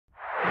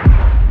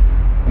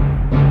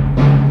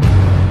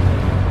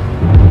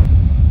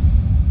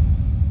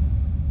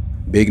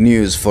Big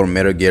news for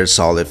Metal Gear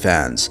Solid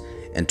fans.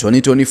 In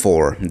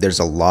 2024, there's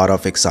a lot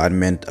of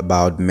excitement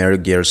about Metal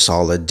Gear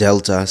Solid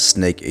Delta,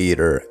 Snake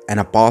Eater, and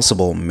a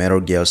possible Metal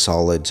Gear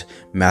Solid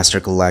Master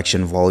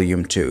Collection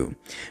Volume 2.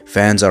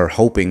 Fans are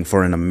hoping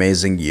for an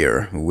amazing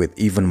year with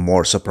even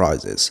more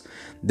surprises.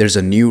 There's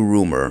a new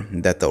rumor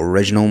that the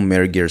original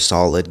Metal Gear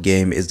Solid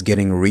game is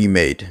getting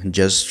remade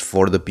just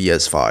for the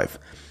PS5.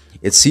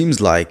 It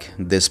seems like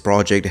this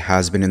project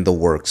has been in the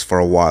works for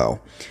a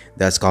while.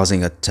 That's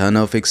causing a ton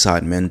of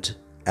excitement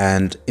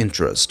and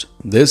interest.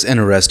 This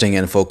interesting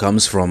info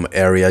comes from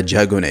Area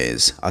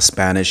Jugones, a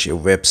Spanish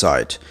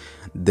website.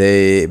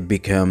 They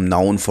become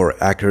known for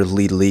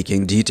accurately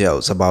leaking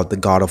details about the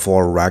God of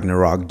War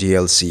Ragnarok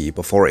DLC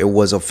before it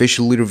was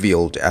officially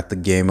revealed at the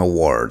Game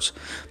Awards.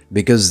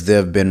 Because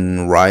they've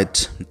been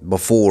right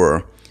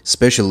before,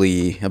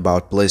 especially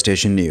about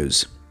PlayStation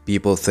news,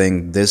 people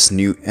think this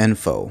new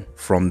info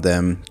from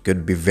them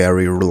could be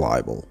very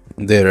reliable.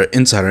 Their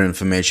insider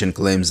information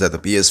claims that the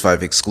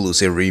PS5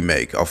 exclusive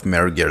remake of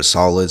Metal Gear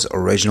Solid's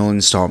original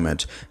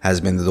installment has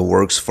been in the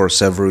works for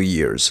several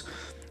years,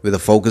 with the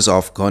focus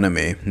of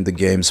Konami, the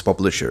game's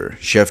publisher,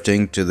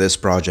 shifting to this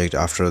project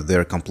after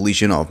their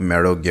completion of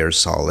Metal Gear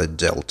Solid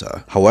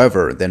Delta.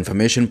 However, the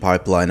information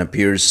pipeline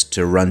appears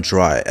to run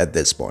dry at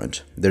this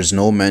point. There's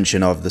no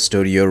mention of the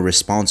studio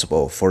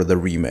responsible for the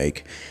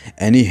remake,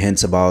 any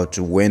hints about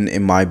when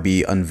it might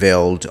be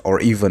unveiled, or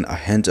even a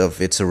hint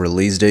of its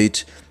release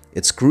date.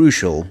 It's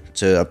crucial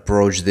to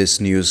approach this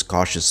news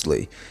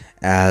cautiously,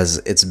 as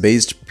it's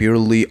based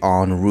purely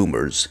on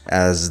rumors,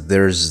 as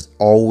there's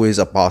always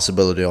a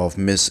possibility of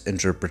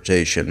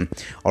misinterpretation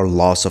or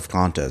loss of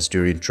context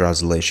during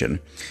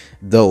translation,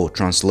 though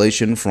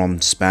translation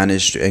from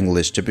Spanish to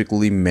English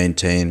typically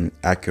maintain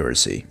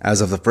accuracy.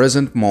 As of the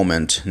present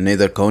moment,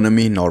 neither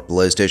Konami nor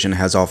PlayStation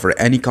has offered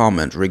any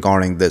comment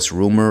regarding this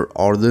rumor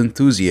or the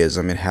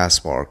enthusiasm it has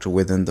sparked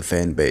within the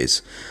fan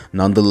base.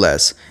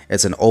 Nonetheless,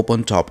 it's an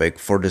open topic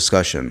for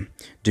discussion.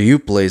 Do you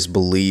place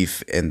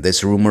belief in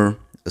this rumor?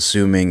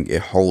 Assuming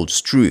it holds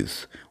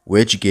truth,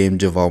 which game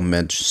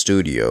development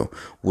studio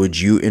would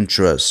you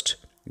entrust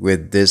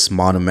with this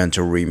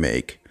monumental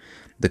remake?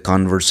 The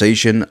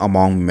conversation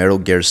among Metal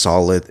Gear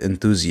Solid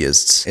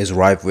enthusiasts is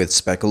ripe with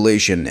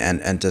speculation and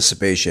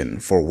anticipation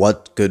for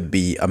what could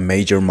be a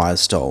major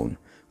milestone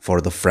for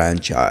the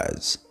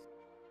franchise.